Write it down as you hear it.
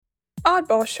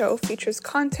Oddball Show features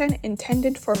content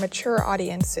intended for mature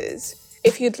audiences.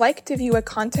 If you'd like to view a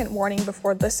content warning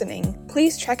before listening,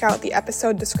 please check out the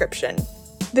episode description.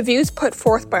 The views put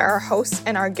forth by our hosts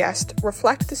and our guest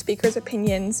reflect the speaker's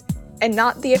opinions and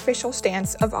not the official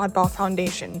stance of Oddball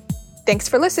Foundation. Thanks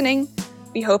for listening.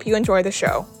 We hope you enjoy the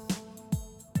show.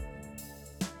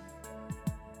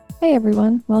 Hey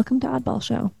everyone, welcome to Oddball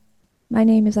Show. My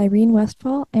name is Irene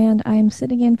Westfall, and I am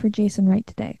sitting in for Jason Wright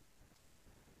today.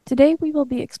 Today we will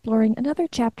be exploring another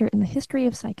chapter in the history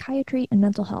of psychiatry and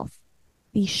mental health,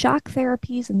 the shock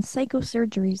therapies and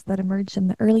psychosurgeries that emerged in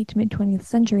the early to mid-20th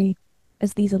century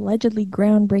as these allegedly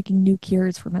groundbreaking new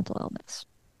cures for mental illness.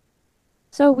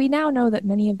 So we now know that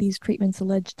many of these treatments'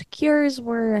 alleged cures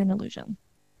were an illusion.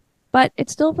 But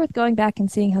it's still worth going back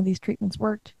and seeing how these treatments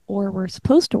worked, or were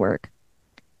supposed to work,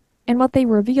 and what they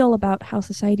reveal about how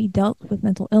society dealt with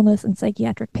mental illness and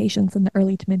psychiatric patients in the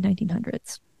early to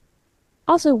mid-1900s.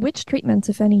 Also, which treatments,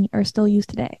 if any, are still used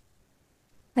today.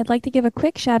 I'd like to give a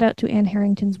quick shout out to Anne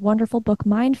Harrington's wonderful book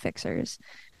Mind Fixers,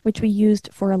 which we used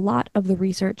for a lot of the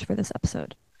research for this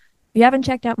episode. If you haven't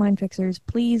checked out Mind Fixers,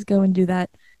 please go and do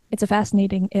that. It's a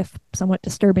fascinating, if somewhat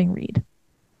disturbing read.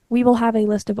 We will have a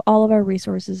list of all of our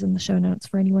resources in the show notes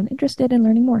for anyone interested in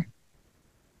learning more.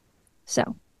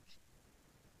 So,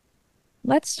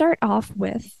 let's start off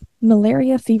with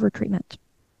malaria fever treatment.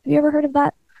 Have you ever heard of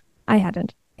that? I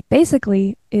hadn't. It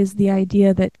basically is the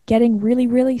idea that getting really,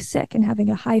 really sick and having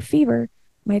a high fever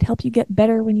might help you get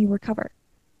better when you recover.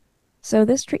 So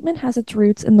this treatment has its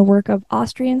roots in the work of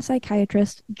Austrian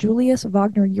psychiatrist Julius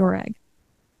Wagner-Jauregg.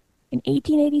 In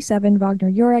 1887,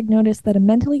 Wagner-Jauregg noticed that a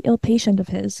mentally ill patient of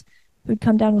his, who'd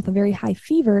come down with a very high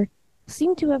fever,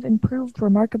 seemed to have improved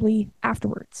remarkably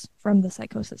afterwards, from the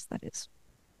psychosis, that is.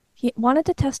 He wanted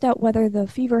to test out whether the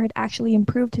fever had actually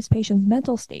improved his patient's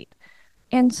mental state,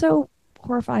 and so,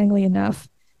 horrifyingly enough,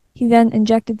 he then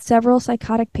injected several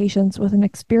psychotic patients with an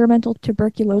experimental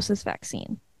tuberculosis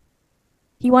vaccine.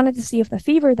 He wanted to see if the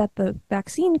fever that the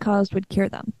vaccine caused would cure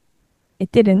them.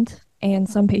 It didn't, and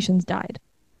some patients died.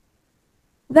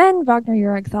 Then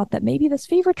Wagner-Jauregg thought that maybe this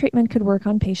fever treatment could work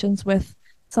on patients with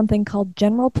something called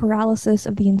general paralysis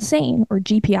of the insane, or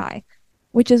GPI,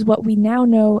 which is what we now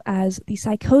know as the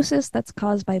psychosis that's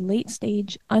caused by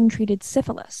late-stage, untreated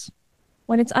syphilis.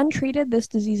 When it's untreated, this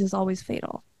disease is always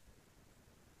fatal.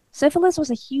 Syphilis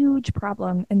was a huge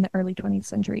problem in the early 20th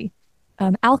century.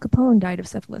 Al Capone died of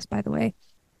syphilis, by the way,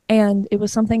 and it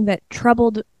was something that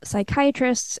troubled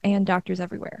psychiatrists and doctors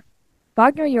everywhere.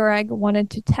 Wagner-Jauregg wanted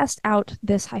to test out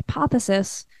this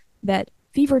hypothesis that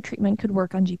fever treatment could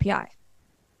work on GPI.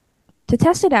 To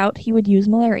test it out, he would use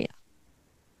malaria.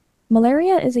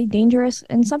 Malaria is a dangerous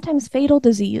and sometimes fatal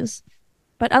disease,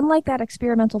 but unlike that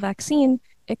experimental vaccine,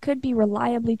 it could be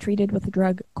reliably treated with the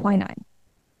drug quinine.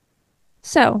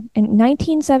 So, in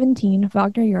 1917,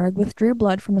 Wagner-Jauregg withdrew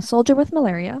blood from a soldier with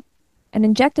malaria and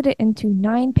injected it into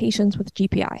 9 patients with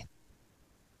GPI.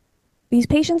 These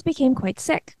patients became quite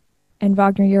sick, and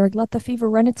Wagner-Jauregg let the fever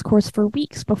run its course for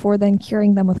weeks before then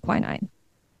curing them with quinine.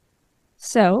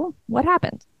 So, what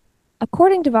happened?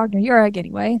 According to Wagner-Jauregg,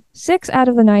 anyway, 6 out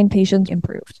of the 9 patients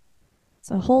improved.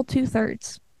 It's a whole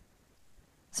 2/3.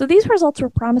 So these results were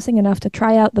promising enough to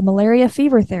try out the malaria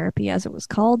fever therapy, as it was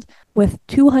called, with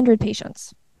 200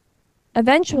 patients.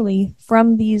 Eventually,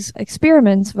 from these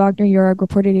experiments, Wagner-Jauregg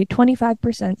reported a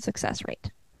 25% success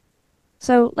rate.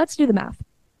 So let's do the math.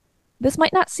 This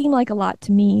might not seem like a lot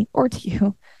to me or to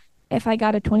you. If I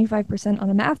got a 25% on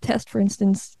a math test, for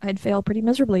instance, I'd fail pretty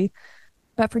miserably.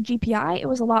 But for GPI, it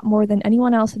was a lot more than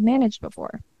anyone else had managed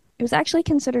before. It was actually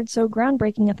considered so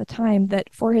groundbreaking at the time that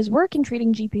for his work in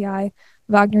treating GPI,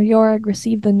 Wagner-Jauregg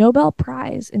received the Nobel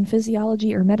Prize in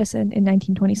Physiology or Medicine in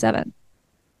 1927.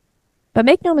 But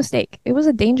make no mistake, it was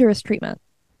a dangerous treatment.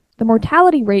 The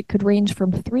mortality rate could range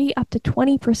from 3 up to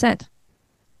 20%.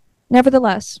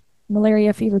 Nevertheless,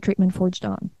 malaria fever treatment forged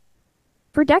on.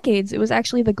 For decades, it was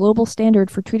actually the global standard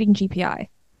for treating GPI.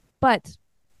 But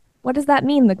what does that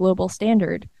mean, the global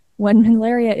standard, when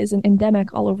malaria is an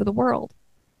endemic all over the world?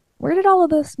 Where did all of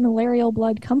this malarial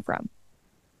blood come from?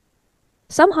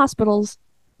 Some hospitals,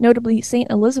 notably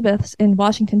St. Elizabeth's in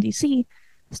Washington, D.C.,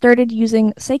 started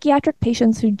using psychiatric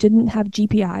patients who didn't have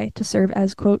GPI to serve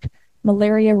as, quote,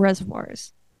 malaria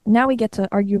reservoirs. Now we get to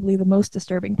arguably the most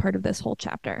disturbing part of this whole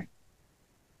chapter.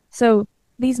 So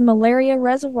these malaria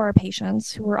reservoir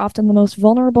patients, who were often the most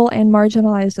vulnerable and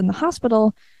marginalized in the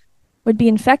hospital, would be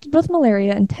infected with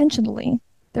malaria intentionally.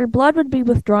 Their blood would be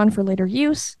withdrawn for later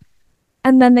use,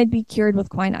 and then they'd be cured with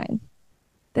quinine.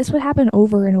 This would happen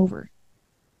over and over.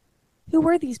 Who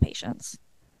were these patients?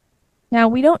 Now,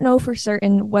 we don't know for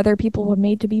certain whether people were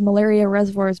made to be malaria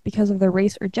reservoirs because of their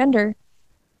race or gender,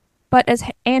 but as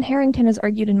Anne Harrington has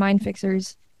argued in Mind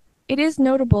Fixers, it is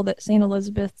notable that St.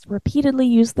 Elizabeth's repeatedly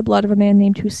used the blood of a man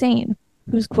named Hussein,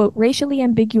 whose, quote, racially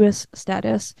ambiguous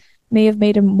status may have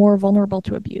made him more vulnerable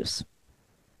to abuse.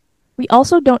 We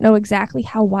also don't know exactly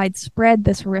how widespread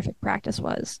this horrific practice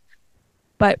was,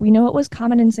 but we know it was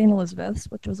common in St. Elizabeth's,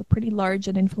 which was a pretty large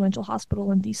and influential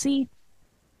hospital in DC,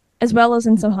 as well as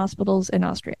in some hospitals in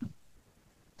Austria.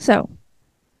 So,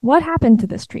 what happened to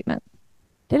this treatment?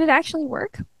 Did it actually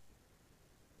work?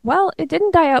 Well, it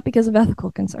didn't die out because of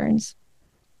ethical concerns.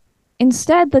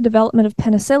 Instead, the development of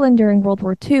penicillin during World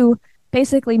War II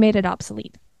basically made it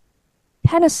obsolete.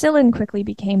 Penicillin quickly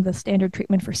became the standard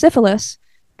treatment for syphilis,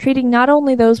 treating not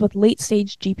only those with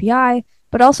late-stage GPI,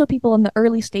 but also people in the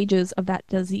early stages of that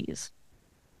disease.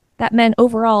 That meant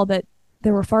overall that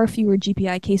there were far fewer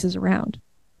GPI cases around.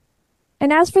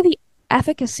 And as for the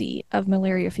efficacy of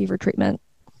malaria fever treatment,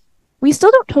 we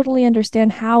still don't totally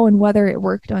understand how and whether it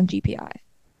worked on GPI.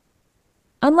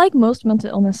 Unlike most mental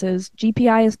illnesses,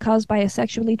 GPI is caused by a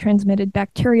sexually transmitted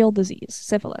bacterial disease,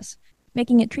 syphilis,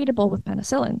 making it treatable with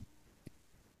penicillin.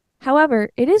 However,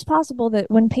 it is possible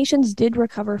that when patients did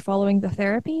recover following the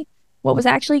therapy, what was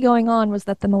actually going on was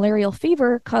that the malarial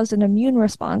fever caused an immune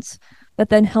response that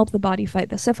then helped the body fight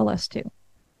the syphilis too.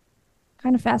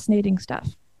 Kind of fascinating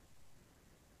stuff.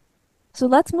 So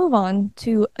let's move on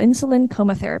to insulin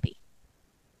coma therapy.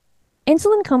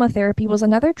 Insulin coma therapy was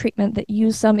another treatment that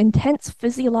used some intense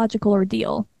physiological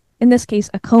ordeal, in this case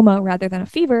a coma rather than a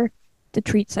fever, to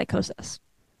treat psychosis.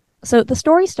 So the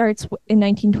story starts in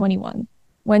 1921,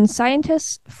 when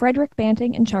scientists Frederick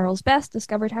Banting and Charles Best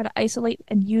discovered how to isolate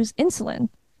and use insulin,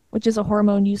 which is a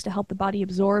hormone used to help the body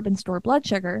absorb and store blood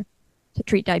sugar, to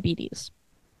treat diabetes.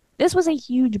 This was a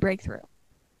huge breakthrough.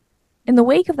 In the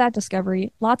wake of that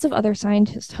discovery, lots of other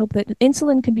scientists hoped that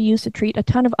insulin could be used to treat a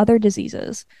ton of other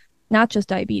diseases, not just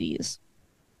diabetes.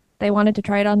 They wanted to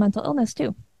try it on mental illness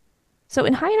too. So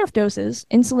in high enough doses,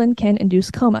 insulin can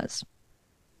induce comas.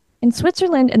 In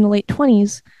Switzerland in the late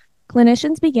 20s,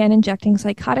 clinicians began injecting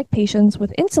psychotic patients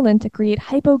with insulin to create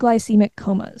hypoglycemic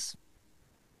comas.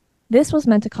 This was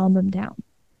meant to calm them down.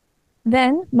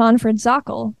 Then, Manfred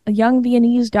Zockel, a young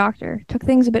Viennese doctor, took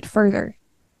things a bit further.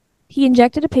 He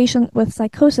injected a patient with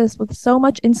psychosis with so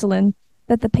much insulin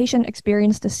that the patient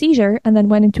experienced a seizure and then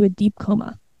went into a deep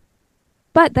coma.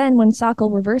 But then, when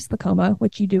Zockel reversed the coma,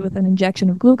 which you do with an injection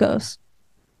of glucose,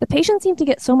 the patient seemed to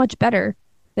get so much better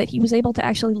that he was able to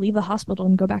actually leave the hospital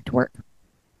and go back to work.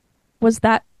 Was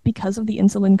that because of the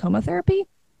insulin coma therapy?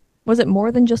 Was it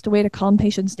more than just a way to calm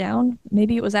patients down?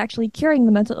 Maybe it was actually curing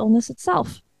the mental illness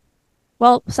itself.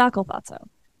 Well, Zockel thought so.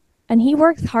 And he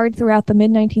worked hard throughout the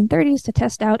mid-1930s to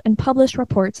test out and publish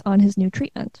reports on his new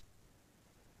treatment.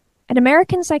 An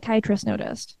American psychiatrist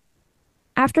noticed.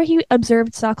 After he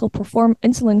observed Zockel perform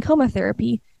insulin coma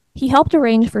therapy, he helped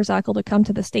arrange for Zockel to come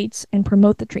to the States and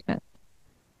promote the treatment.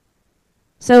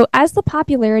 So as the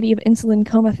popularity of insulin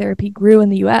coma therapy grew in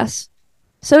the US,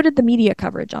 so did the media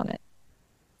coverage on it.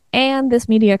 And this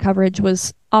media coverage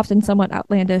was often somewhat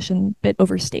outlandish and a bit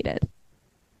overstated.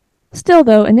 Still,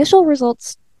 though, initial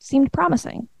results seemed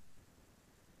promising.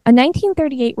 A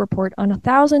 1938 report on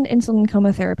 1,000 insulin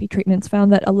coma therapy treatments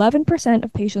found that 11%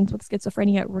 of patients with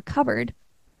schizophrenia recovered,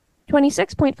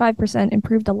 26.5%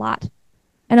 improved a lot,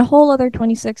 and a whole other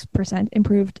 26%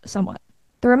 improved somewhat.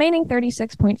 The remaining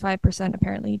 36.5%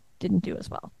 apparently didn't do as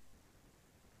well.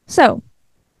 So,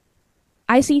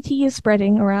 ICT is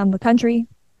spreading around the country,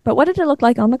 but what did it look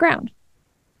like on the ground?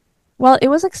 Well, it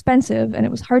was expensive and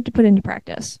it was hard to put into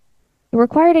practice. It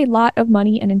required a lot of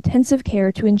money and intensive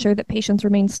care to ensure that patients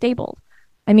remained stable.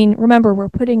 I mean, remember, we're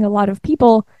putting a lot of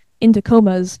people into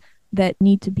comas that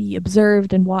need to be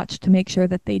observed and watched to make sure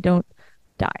that they don't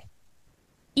die.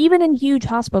 Even in huge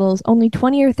hospitals, only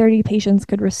 20 or 30 patients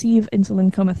could receive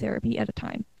insulin coma therapy at a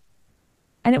time.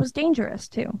 And it was dangerous,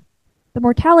 too. The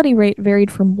mortality rate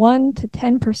varied from 1 to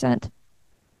 10%.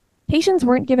 Patients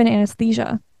weren't given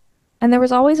anesthesia, and there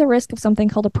was always a risk of something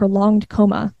called a prolonged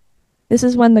coma. This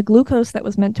is when the glucose that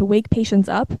was meant to wake patients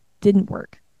up didn't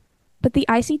work. But the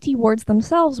ICT wards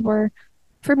themselves were,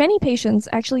 for many patients,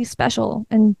 actually special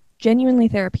and genuinely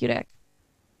therapeutic.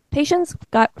 Patients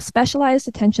got specialized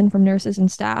attention from nurses and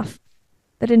staff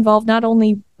that involved not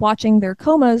only watching their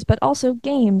comas, but also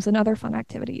games and other fun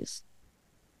activities.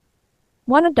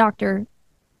 One doctor,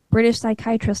 British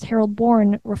psychiatrist Harold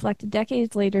Bourne, reflected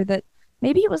decades later that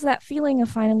maybe it was that feeling of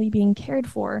finally being cared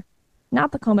for,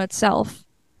 not the coma itself,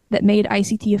 that made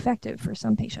ICT effective for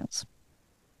some patients.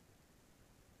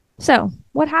 So,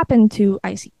 what happened to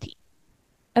ICT?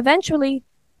 Eventually,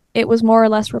 it was more or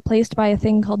less replaced by a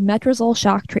thing called metrazole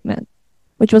shock treatment,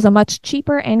 which was a much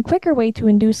cheaper and quicker way to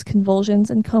induce convulsions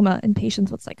and coma in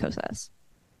patients with psychosis.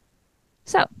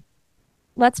 So,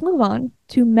 let's move on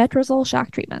to metrazole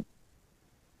shock treatment.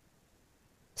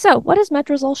 So, what is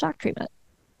metrazole shock treatment?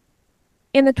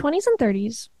 In the 20s and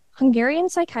 30s, Hungarian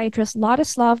psychiatrist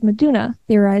Ladislav Meduna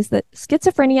theorized that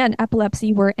schizophrenia and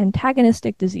epilepsy were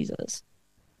antagonistic diseases.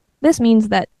 This means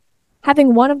that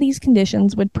having one of these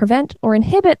conditions would prevent or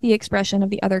inhibit the expression of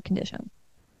the other condition.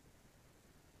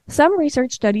 Some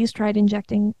research studies tried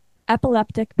injecting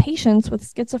epileptic patients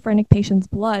with schizophrenic patients'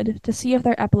 blood to see if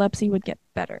their epilepsy would get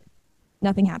better.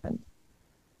 Nothing happened.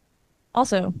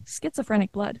 Also,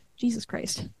 schizophrenic blood. Jesus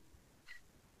Christ.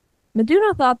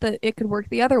 Meduna thought that it could work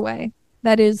the other way.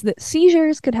 That is, that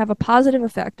seizures could have a positive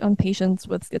effect on patients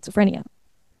with schizophrenia.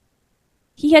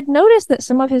 He had noticed that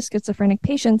some of his schizophrenic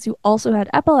patients who also had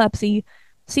epilepsy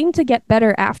seemed to get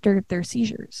better after their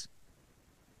seizures.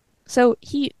 So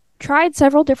he tried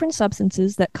several different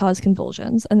substances that cause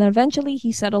convulsions, and then eventually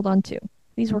he settled on two.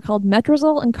 These were called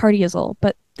metrazole and cardiazole,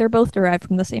 but they're both derived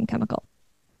from the same chemical.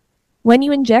 When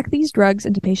you inject these drugs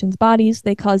into patients' bodies,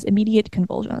 they cause immediate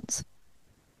convulsions.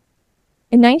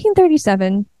 In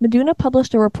 1937, Meduna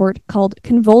published a report called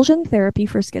Convulsion Therapy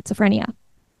for Schizophrenia.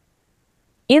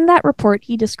 In that report,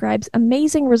 he describes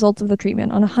amazing results of the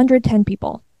treatment on 110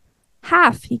 people.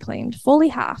 Half, he claimed, fully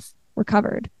half,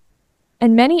 recovered,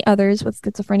 and many others with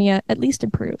schizophrenia at least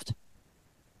improved.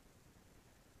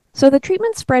 So the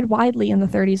treatment spread widely in the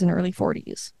 30s and early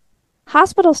 40s.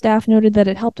 Hospital staff noted that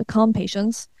it helped to calm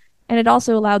patients, and it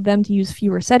also allowed them to use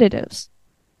fewer sedatives.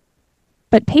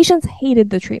 But patients hated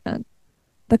the treatment.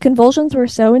 The convulsions were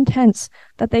so intense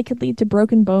that they could lead to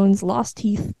broken bones, lost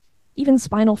teeth, even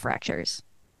spinal fractures.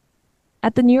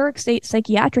 At the New York State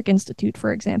Psychiatric Institute,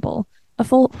 for example, a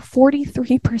full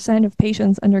 43% of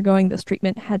patients undergoing this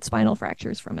treatment had spinal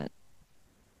fractures from it.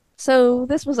 So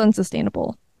this was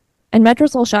unsustainable, and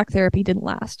metrazole shock therapy didn't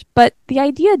last, but the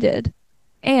idea did,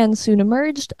 and soon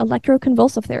emerged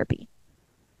electroconvulsive therapy.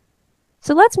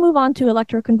 So let's move on to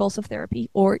electroconvulsive therapy,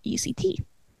 or ECT.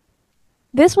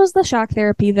 This was the shock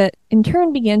therapy that in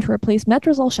turn began to replace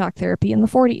metrazole shock therapy in the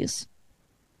 40s.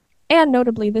 And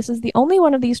notably, this is the only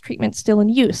one of these treatments still in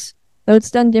use, though it's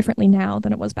done differently now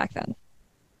than it was back then.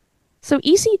 So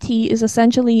ECT is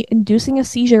essentially inducing a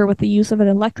seizure with the use of an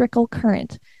electrical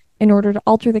current in order to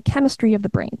alter the chemistry of the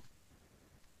brain.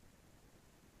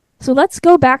 So let's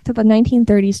go back to the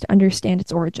 1930s to understand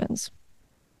its origins.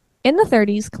 In the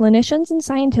 30s, clinicians and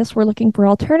scientists were looking for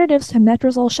alternatives to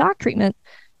metrazole shock treatment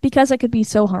because it could be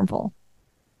so harmful.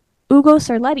 Ugo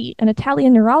Sarletti, an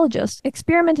Italian neurologist,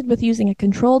 experimented with using a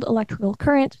controlled electrical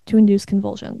current to induce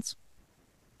convulsions.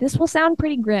 This will sound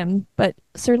pretty grim, but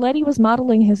Sarletti was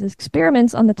modeling his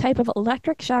experiments on the type of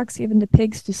electric shocks given to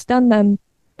pigs to stun them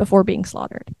before being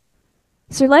slaughtered.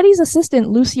 Sarletti's assistant,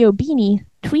 Lucio Bini,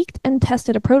 tweaked and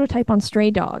tested a prototype on stray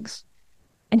dogs,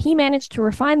 and he managed to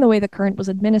refine the way the current was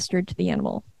administered to the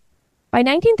animal. By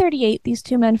 1938, these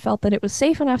two men felt that it was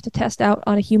safe enough to test out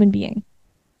on a human being.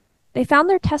 They found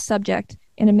their test subject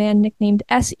in a man nicknamed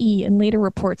S.E. in later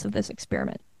reports of this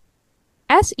experiment.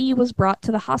 S.E. was brought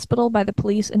to the hospital by the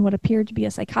police in what appeared to be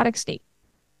a psychotic state.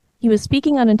 He was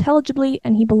speaking unintelligibly,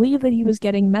 and he believed that he was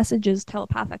getting messages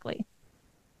telepathically.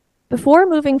 Before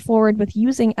moving forward with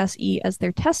using S.E. as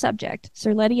their test subject,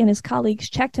 Sarletti and his colleagues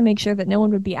checked to make sure that no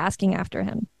one would be asking after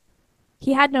him.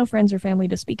 He had no friends or family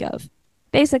to speak of,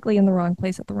 basically in the wrong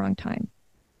place at the wrong time.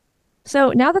 So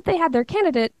now that they had their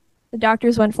candidate, the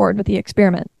doctors went forward with the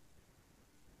experiment.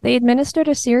 They administered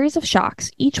a series of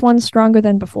shocks, each one stronger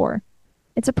than before.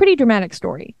 It's a pretty dramatic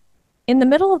story. In the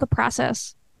middle of the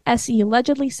process, S.E.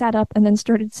 allegedly sat up and then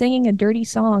started singing a dirty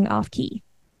song off-key.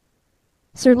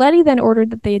 Sarletti then ordered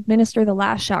that they administer the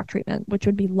last shock treatment, which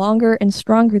would be longer and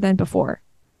stronger than before.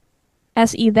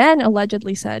 S.E. then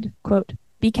allegedly said, quote,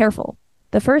 "Be careful.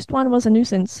 The first one was a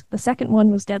nuisance. The second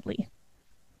one was deadly."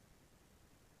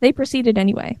 They proceeded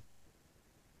anyway.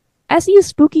 S.E.'s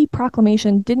spooky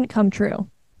proclamation didn't come true,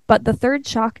 but the third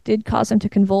shock did cause him to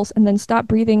convulse and then stop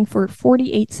breathing for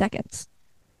 48 seconds.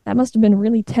 That must have been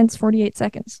really tense 48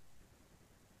 seconds.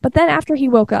 But then after he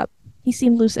woke up, he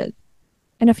seemed lucid.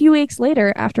 And a few weeks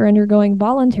later, after undergoing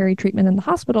voluntary treatment in the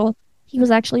hospital, he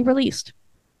was actually released.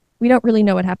 We don't really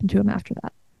know what happened to him after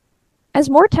that. As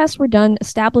more tests were done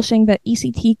establishing that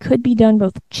ECT could be done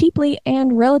both cheaply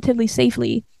and relatively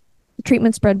safely, the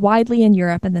treatment spread widely in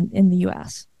Europe and then in the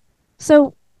US.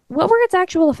 So, what were its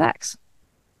actual effects?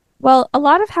 Well, a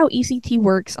lot of how ECT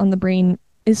works on the brain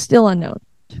is still unknown.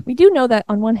 We do know that,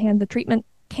 on one hand, the treatment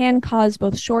can cause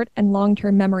both short and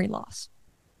long-term memory loss.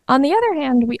 On the other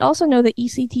hand, we also know that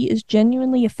ECT is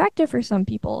genuinely effective for some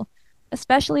people,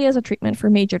 especially as a treatment for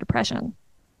major depression.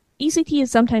 ECT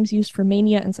is sometimes used for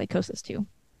mania and psychosis too.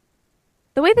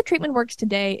 The way the treatment works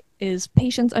today is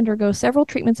patients undergo several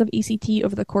treatments of ECT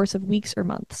over the course of weeks or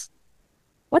months.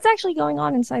 What's actually going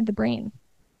on inside the brain?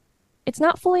 It's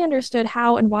not fully understood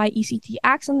how and why ECT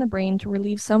acts on the brain to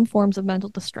relieve some forms of mental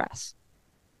distress.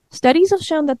 Studies have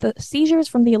shown that the seizures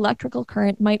from the electrical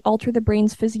current might alter the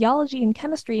brain's physiology and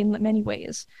chemistry in many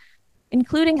ways,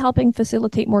 including helping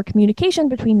facilitate more communication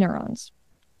between neurons.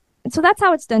 And so that's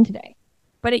how it's done today.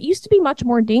 But it used to be much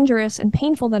more dangerous and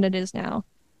painful than it is now,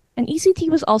 and ECT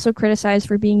was also criticized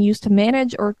for being used to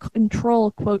manage or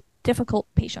control, quote, difficult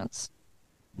patients.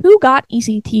 Who got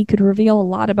ECT could reveal a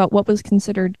lot about what was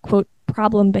considered, quote,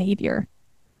 problem behavior.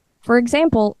 For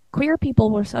example, queer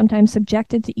people were sometimes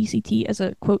subjected to ECT as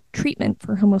a, quote, treatment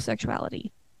for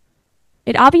homosexuality.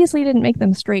 It obviously didn't make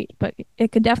them straight, but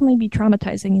it could definitely be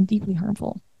traumatizing and deeply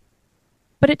harmful.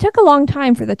 But it took a long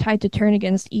time for the tide to turn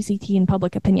against ECT in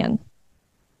public opinion.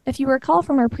 If you recall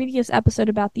from our previous episode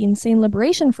about the Insane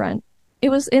Liberation Front, it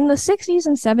was in the 60s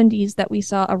and 70s that we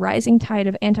saw a rising tide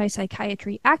of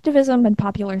anti-psychiatry activism and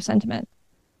popular sentiment.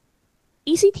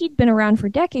 ECT'd been around for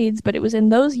decades, but it was in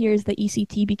those years that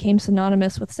ECT became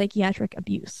synonymous with psychiatric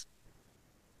abuse.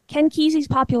 Ken Kesey's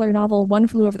popular novel One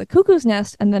Flew Over the Cuckoo's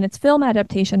Nest and then its film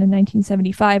adaptation in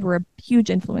 1975 were a huge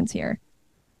influence here.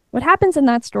 What happens in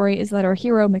that story is that our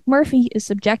hero McMurphy is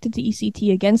subjected to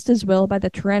ECT against his will by the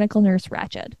tyrannical nurse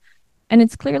Ratched, and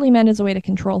it's clearly meant as a way to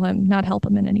control him, not help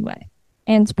him in any way.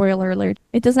 And spoiler alert,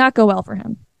 it does not go well for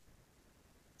him.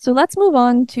 So let's move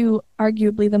on to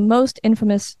arguably the most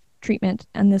infamous treatment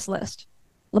on this list,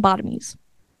 lobotomies.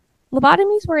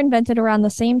 Lobotomies were invented around the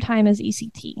same time as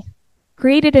ECT,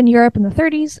 created in Europe in the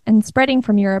 30s and spreading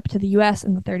from Europe to the US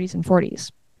in the 30s and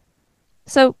 40s.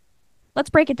 So let's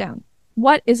break it down.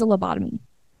 What is a lobotomy?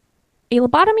 A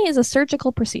lobotomy is a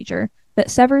surgical procedure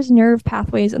that severs nerve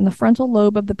pathways in the frontal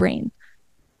lobe of the brain.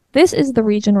 This is the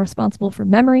region responsible for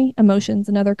memory, emotions,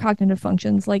 and other cognitive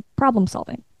functions like problem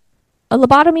solving.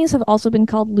 Lobotomies have also been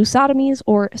called lusotomies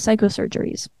or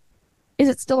psychosurgeries. Is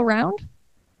it still around?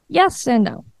 Yes and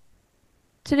no.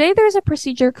 Today there's a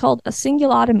procedure called a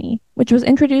cingulotomy, which was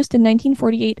introduced in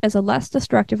 1948 as a less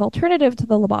destructive alternative to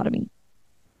the lobotomy.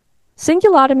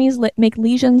 Cingulotomies make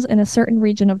lesions in a certain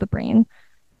region of the brain,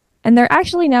 and they're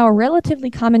actually now a relatively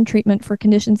common treatment for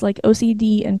conditions like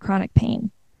OCD and chronic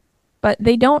pain. But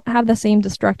they don't have the same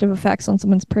destructive effects on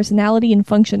someone's personality and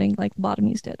functioning like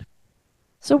lobotomies did.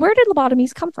 So where did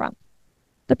lobotomies come from?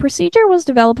 The procedure was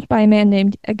developed by a man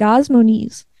named Egas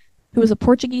Moniz, who was a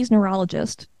Portuguese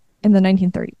neurologist in the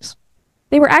 1930s.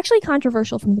 They were actually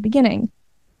controversial from the beginning.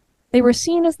 They were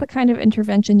seen as the kind of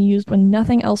intervention used when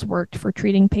nothing else worked for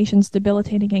treating patients'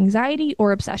 debilitating anxiety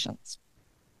or obsessions.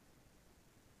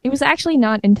 It was actually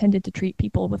not intended to treat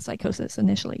people with psychosis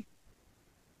initially.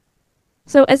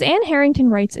 So as Anne Harrington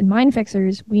writes in Mind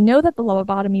Fixers, we know that the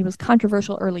lobotomy was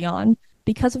controversial early on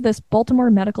because of this Baltimore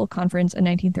Medical Conference in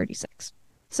 1936.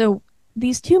 So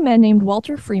these two men named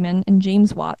Walter Freeman and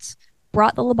James Watts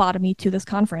brought the lobotomy to this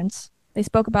conference. They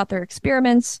spoke about their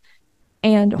experiments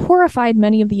and horrified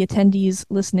many of the attendees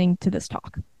listening to this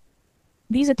talk.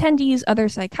 These attendees, other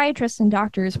psychiatrists and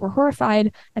doctors, were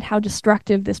horrified at how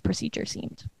destructive this procedure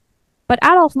seemed. But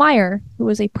Adolf Meyer, who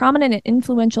was a prominent and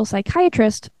influential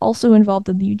psychiatrist also involved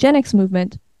in the eugenics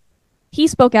movement, he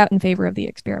spoke out in favor of the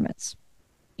experiments.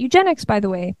 Eugenics, by the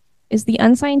way, is the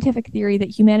unscientific theory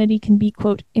that humanity can be,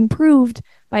 quote, improved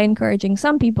by encouraging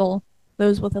some people,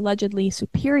 those with allegedly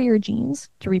superior genes,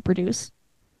 to reproduce,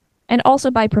 and also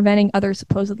by preventing other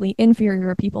supposedly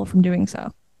inferior people from doing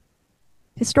so.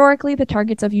 Historically, the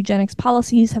targets of eugenics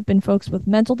policies have been folks with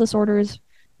mental disorders,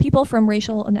 people from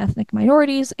racial and ethnic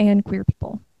minorities, and queer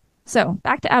people. So,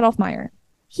 back to Adolf Meyer.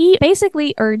 He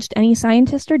basically urged any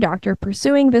scientist or doctor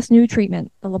pursuing this new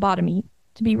treatment, the lobotomy,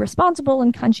 to be responsible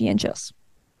and conscientious.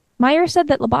 Meyer said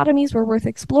that lobotomies were worth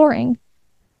exploring,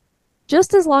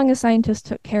 just as long as scientists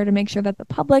took care to make sure that the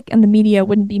public and the media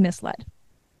wouldn't be misled.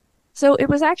 So it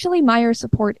was actually Meyer's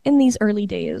support in these early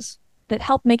days that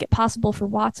helped make it possible for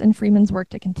Watts and Freeman's work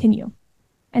to continue.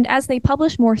 And as they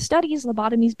published more studies,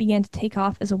 lobotomies began to take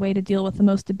off as a way to deal with the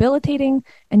most debilitating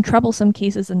and troublesome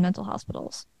cases in mental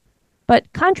hospitals.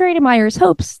 But contrary to Meyer's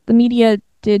hopes, the media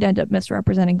did end up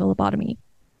misrepresenting the lobotomy.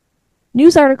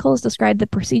 News articles described the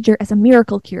procedure as a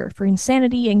miracle cure for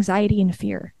insanity, anxiety, and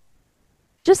fear.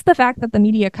 Just the fact that the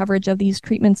media coverage of these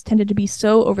treatments tended to be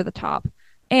so over the top,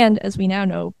 and, as we now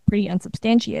know, pretty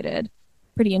unsubstantiated,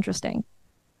 pretty interesting.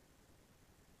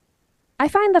 I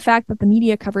find the fact that the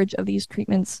media coverage of these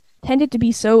treatments tended to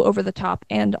be so over the top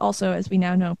and also, as we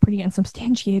now know, pretty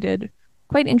unsubstantiated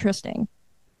quite interesting.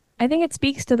 I think it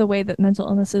speaks to the way that mental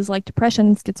illnesses like depression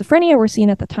and schizophrenia were seen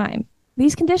at the time.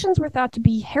 These conditions were thought to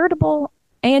be heritable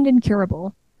and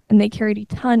incurable, and they carried a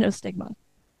ton of stigma.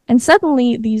 And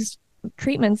suddenly, these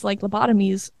treatments like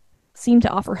lobotomies seemed to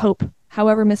offer hope,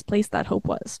 however misplaced that hope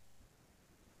was.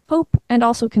 Hope and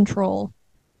also control,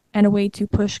 and a way to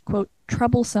push, quote,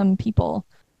 troublesome people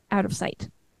out of sight.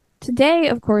 Today,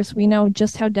 of course, we know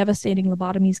just how devastating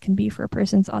lobotomies can be for a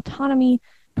person's autonomy,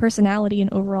 personality,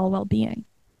 and overall well-being.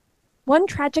 One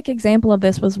tragic example of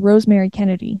this was Rosemary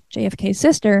Kennedy, JFK's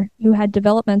sister, who had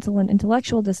developmental and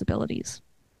intellectual disabilities.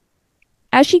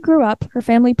 As she grew up, her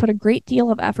family put a great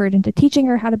deal of effort into teaching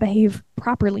her how to behave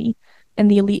properly in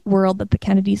the elite world that the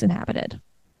Kennedys inhabited.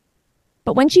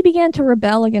 But when she began to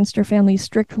rebel against her family's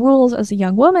strict rules as a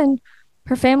young woman,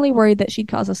 her family worried that she'd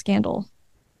cause a scandal.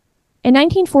 In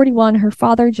 1941, her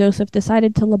father, Joseph,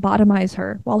 decided to lobotomize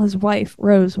her while his wife,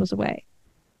 Rose, was away.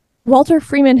 Walter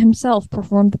Freeman himself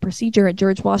performed the procedure at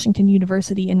George Washington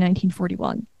University in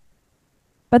 1941.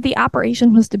 But the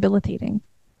operation was debilitating.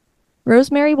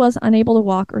 Rosemary was unable to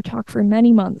walk or talk for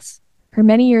many months. Her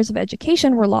many years of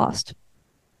education were lost.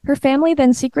 Her family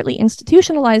then secretly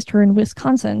institutionalized her in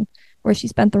Wisconsin, where she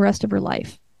spent the rest of her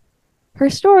life. Her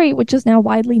story, which is now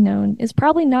widely known, is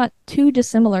probably not too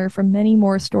dissimilar from many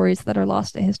more stories that are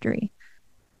lost to history.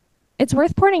 It's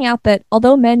worth pointing out that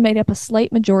although men made up a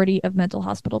slight majority of mental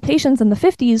hospital patients in the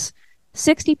 50s,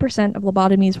 60% of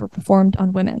lobotomies were performed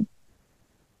on women.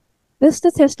 This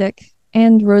statistic,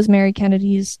 and Rosemary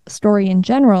Kennedy's story in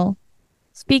general,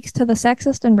 speaks to the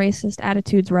sexist and racist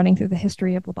attitudes running through the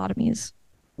history of lobotomies.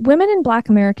 Women and Black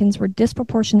Americans were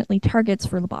disproportionately targets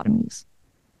for lobotomies.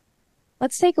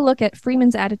 Let's take a look at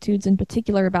Freeman's attitudes in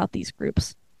particular about these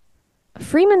groups.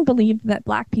 Freeman believed that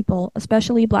Black people,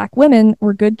 especially Black women,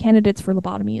 were good candidates for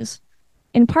lobotomies,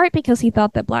 in part because he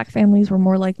thought that Black families were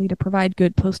more likely to provide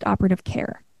good post-operative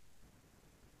care.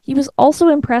 He was also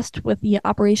impressed with the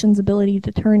operation's ability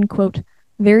to turn, quote,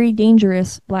 very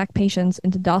dangerous Black patients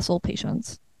into docile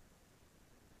patients.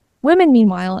 Women,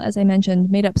 meanwhile, as I mentioned,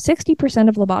 made up 60%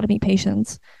 of lobotomy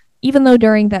patients, even though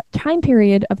during that time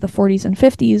period of the 40s and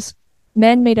 50s,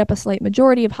 men made up a slight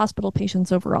majority of hospital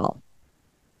patients overall.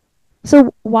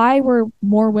 So why were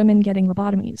more women getting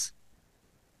lobotomies?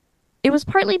 It was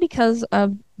partly because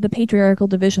of the patriarchal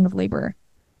division of labor.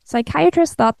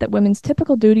 Psychiatrists thought that women's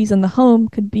typical duties in the home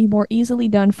could be more easily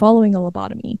done following a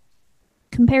lobotomy,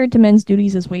 compared to men's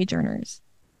duties as wage earners.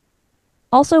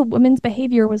 Also, women's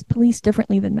behavior was policed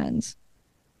differently than men's.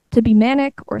 To be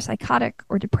manic or psychotic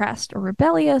or depressed or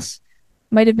rebellious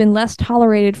might have been less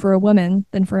tolerated for a woman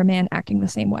than for a man acting the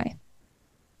same way.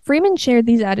 Freeman shared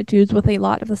these attitudes with a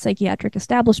lot of the psychiatric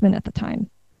establishment at the time.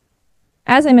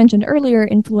 As I mentioned earlier,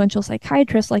 influential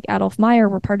psychiatrists like Adolf Meyer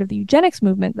were part of the eugenics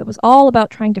movement that was all about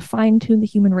trying to fine-tune the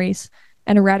human race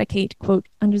and eradicate, quote,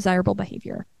 undesirable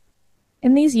behavior.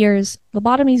 In these years,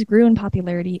 lobotomies grew in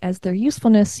popularity as their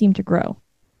usefulness seemed to grow.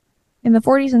 In the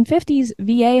 40s and 50s,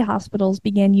 VA hospitals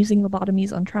began using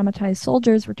lobotomies on traumatized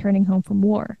soldiers returning home from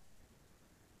war.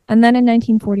 And then in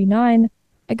 1949,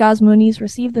 Agaz Muniz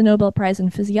received the Nobel Prize in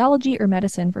Physiology or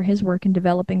Medicine for his work in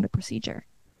developing the procedure.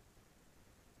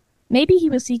 Maybe he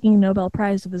was seeking a Nobel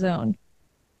Prize of his own,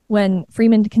 when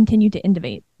Freeman continued to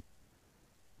innovate.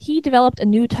 He developed a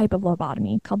new type of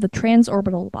lobotomy called the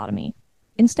transorbital lobotomy.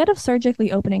 Instead of surgically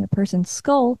opening a person's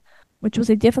skull, which was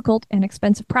a difficult and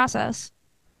expensive process,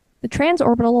 the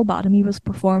transorbital lobotomy was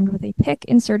performed with a pick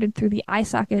inserted through the eye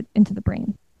socket into the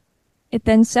brain. It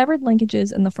then severed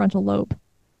linkages in the frontal lobe.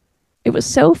 It was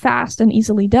so fast and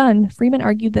easily done, Freeman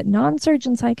argued that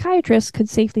non-surgeon psychiatrists could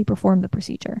safely perform the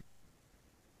procedure.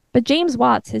 But James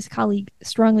Watts, his colleague,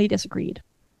 strongly disagreed.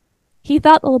 He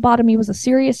thought the lobotomy was a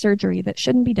serious surgery that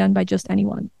shouldn't be done by just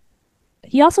anyone.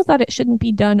 He also thought it shouldn't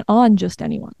be done on just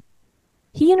anyone.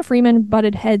 He and Freeman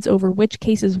butted heads over which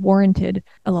cases warranted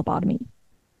a lobotomy.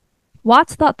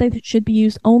 Watts thought they should be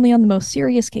used only on the most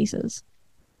serious cases.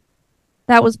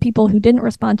 That was people who didn't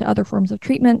respond to other forms of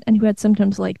treatment and who had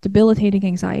symptoms like debilitating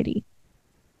anxiety.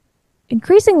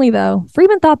 Increasingly, though,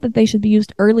 Freeman thought that they should be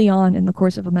used early on in the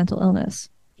course of a mental illness.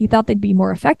 He thought they'd be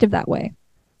more effective that way.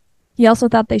 He also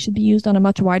thought they should be used on a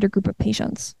much wider group of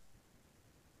patients.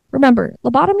 Remember,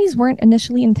 lobotomies weren't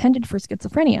initially intended for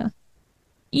schizophrenia.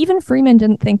 Even Freeman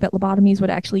didn't think that lobotomies would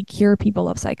actually cure people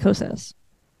of psychosis.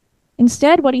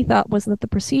 Instead, what he thought was that the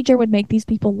procedure would make these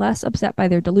people less upset by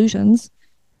their delusions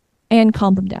and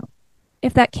calm them down.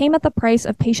 If that came at the price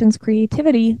of patients'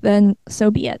 creativity, then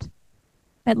so be it.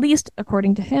 At least,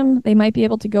 according to him, they might be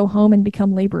able to go home and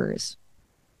become laborers.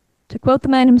 To quote the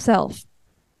man himself,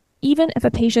 "Even if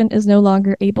a patient is no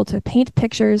longer able to paint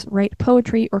pictures, write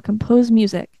poetry, or compose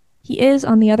music, he is,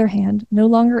 on the other hand, no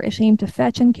longer ashamed to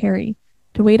fetch and carry,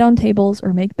 to wait on tables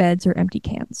or make beds or empty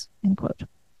cans." End quote.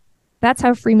 That's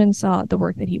how Freeman saw the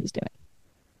work that he was doing.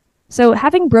 So,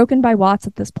 having broken by Watts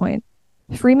at this point,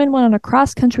 Freeman went on a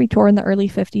cross-country tour in the early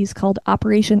 50s called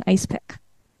Operation Ice Pick.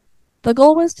 The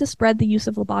goal was to spread the use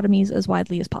of lobotomies as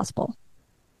widely as possible.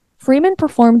 Freeman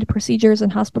performed procedures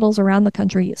in hospitals around the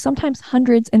country, sometimes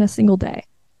hundreds in a single day.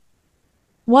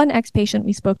 One ex-patient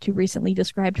we spoke to recently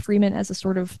described Freeman as a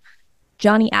sort of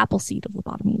Johnny Appleseed of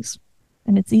lobotomies,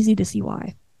 and it's easy to see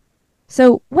why.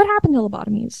 So, what happened to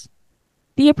lobotomies?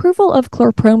 The approval of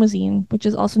chlorpromazine, which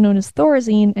is also known as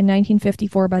Thorazine, in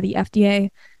 1954 by the FDA,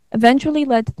 eventually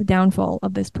led to the downfall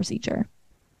of this procedure.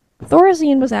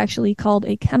 Thorazine was actually called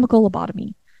a chemical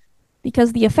lobotomy,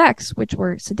 because the effects, which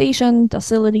were sedation,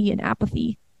 docility, and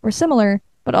apathy, were similar,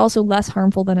 but also less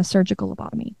harmful than a surgical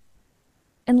lobotomy.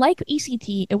 And like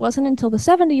ECT, it wasn't until the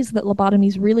 70s that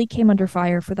lobotomies really came under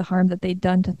fire for the harm that they'd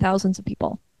done to thousands of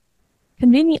people.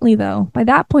 Conveniently, though, by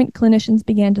that point clinicians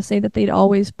began to say that they'd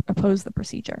always opposed the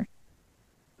procedure.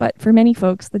 But for many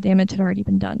folks, the damage had already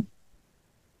been done.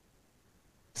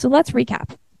 So let's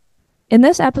recap. In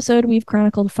this episode, we've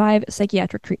chronicled 5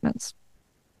 psychiatric treatments.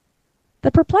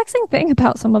 The perplexing thing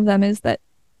about some of them is that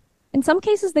in some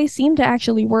cases they seem to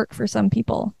actually work for some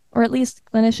people, or at least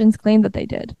clinicians claim that they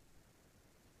did.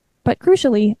 But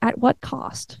crucially, at what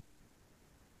cost?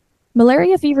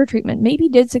 Malaria fever treatment maybe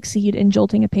did succeed in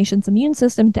jolting a patient's immune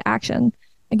system to action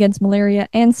against malaria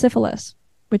and syphilis,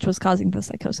 which was causing the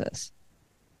psychosis.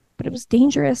 But it was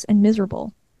dangerous and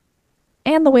miserable.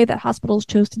 And the way that hospitals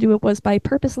chose to do it was by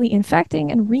purposely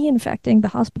infecting and reinfecting the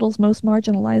hospital's most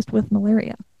marginalized with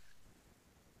malaria.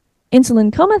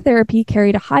 Insulin coma therapy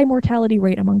carried a high mortality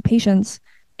rate among patients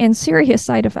and serious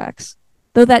side effects,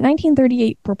 though that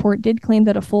 1938 report did claim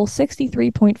that a full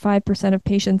 63.5% of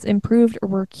patients improved or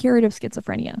were cured of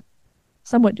schizophrenia.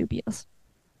 Somewhat dubious.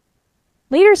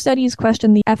 Later studies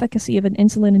questioned the efficacy of an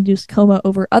insulin-induced coma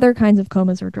over other kinds of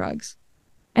comas or drugs.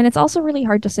 And it's also really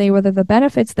hard to say whether the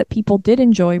benefits that people did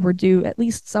enjoy were due, at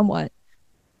least somewhat,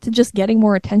 to just getting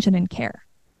more attention and care.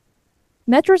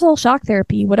 Metrazole shock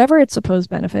therapy, whatever its supposed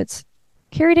benefits,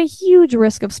 carried a huge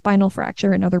risk of spinal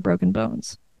fracture and other broken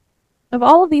bones. Of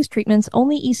all of these treatments,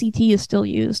 only ECT is still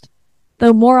used,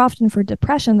 though more often for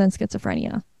depression than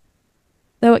schizophrenia.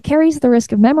 Though it carries the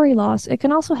risk of memory loss, it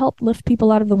can also help lift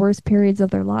people out of the worst periods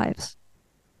of their lives.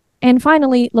 And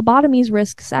finally, lobotomies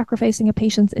risk sacrificing a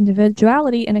patient's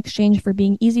individuality in exchange for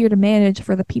being easier to manage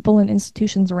for the people and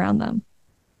institutions around them.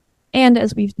 And,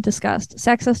 as we've discussed,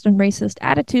 sexist and racist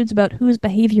attitudes about whose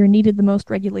behavior needed the most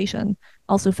regulation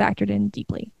also factored in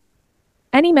deeply.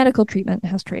 Any medical treatment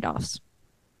has trade-offs.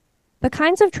 The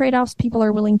kinds of trade-offs people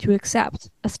are willing to accept,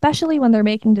 especially when they're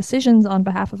making decisions on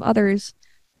behalf of others,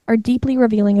 are deeply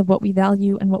revealing of what we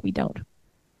value and what we don't.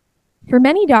 For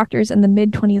many doctors in the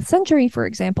mid-20th century, for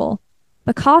example,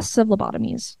 the costs of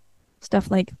lobotomies,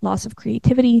 stuff like loss of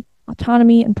creativity,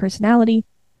 autonomy, and personality,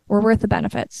 were worth the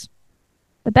benefits.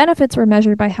 The benefits were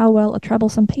measured by how well a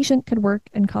troublesome patient could work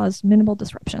and cause minimal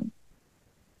disruption.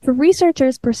 For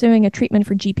researchers pursuing a treatment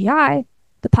for GPI,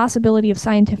 the possibility of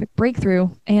scientific breakthrough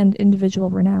and individual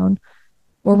renown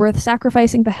were worth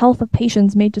sacrificing the health of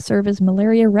patients made to serve as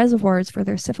malaria reservoirs for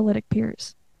their syphilitic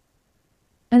peers.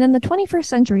 And in the 21st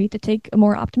century, to take a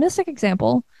more optimistic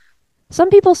example,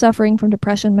 some people suffering from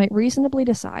depression might reasonably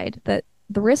decide that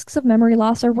the risks of memory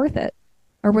loss are worth it,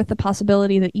 or worth the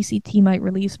possibility that ECT might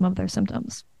relieve some of their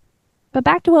symptoms. But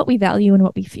back to what we value and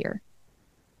what we fear.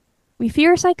 We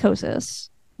fear psychosis,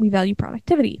 we value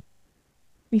productivity.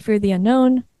 We fear the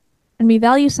unknown, and we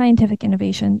value scientific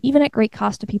innovation, even at great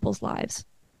cost to people's lives,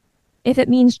 if it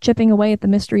means chipping away at the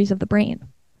mysteries of the brain.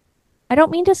 I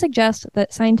don't mean to suggest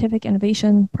that scientific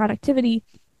innovation, productivity,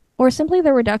 or simply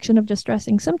the reduction of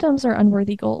distressing symptoms are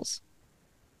unworthy goals.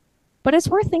 But it's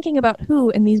worth thinking about who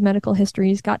in these medical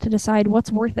histories got to decide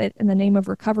what's worth it in the name of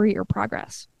recovery or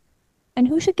progress, and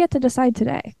who should get to decide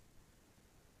today.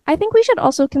 I think we should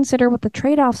also consider what the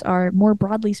trade-offs are, more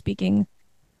broadly speaking,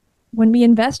 when we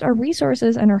invest our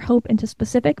resources and our hope into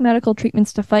specific medical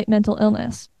treatments to fight mental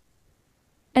illness,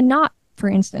 and not, for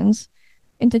instance,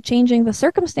 into changing the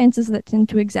circumstances that tend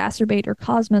to exacerbate or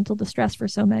cause mental distress for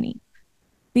so many.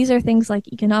 These are things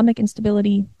like economic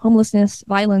instability, homelessness,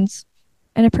 violence,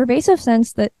 and a pervasive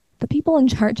sense that the people in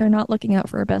charge are not looking out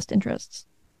for our best interests.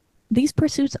 These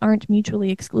pursuits aren't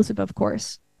mutually exclusive, of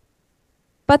course.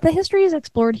 But the histories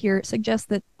explored here suggest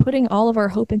that putting all of our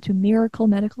hope into miracle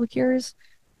medical cures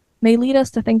may lead us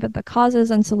to think that the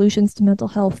causes and solutions to mental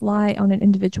health lie on an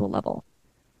individual level.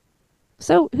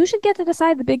 So, who should get to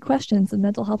decide the big questions in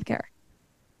mental health care?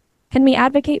 Can we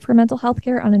advocate for mental health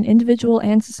care on an individual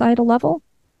and societal level?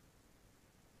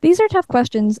 These are tough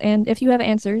questions, and if you have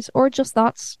answers or just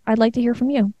thoughts, I'd like to hear from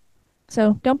you.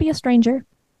 So don't be a stranger.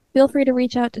 Feel free to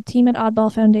reach out to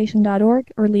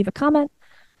team@oddballfoundation.org or leave a comment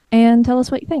and tell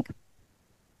us what you think.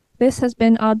 This has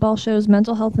been Oddball Show's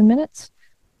Mental Health in Minutes.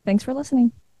 Thanks for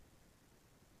listening.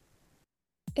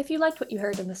 If you liked what you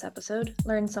heard in this episode,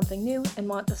 learned something new, and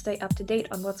want to stay up to date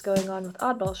on what's going on with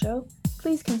Oddball Show,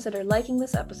 please consider liking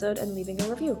this episode and leaving a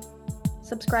review.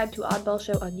 Subscribe to Oddball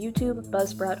Show on YouTube,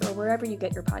 Buzzsprout, or wherever you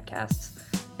get your podcasts.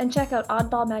 And check out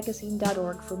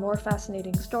oddballmagazine.org for more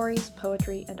fascinating stories,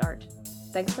 poetry, and art.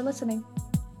 Thanks for listening.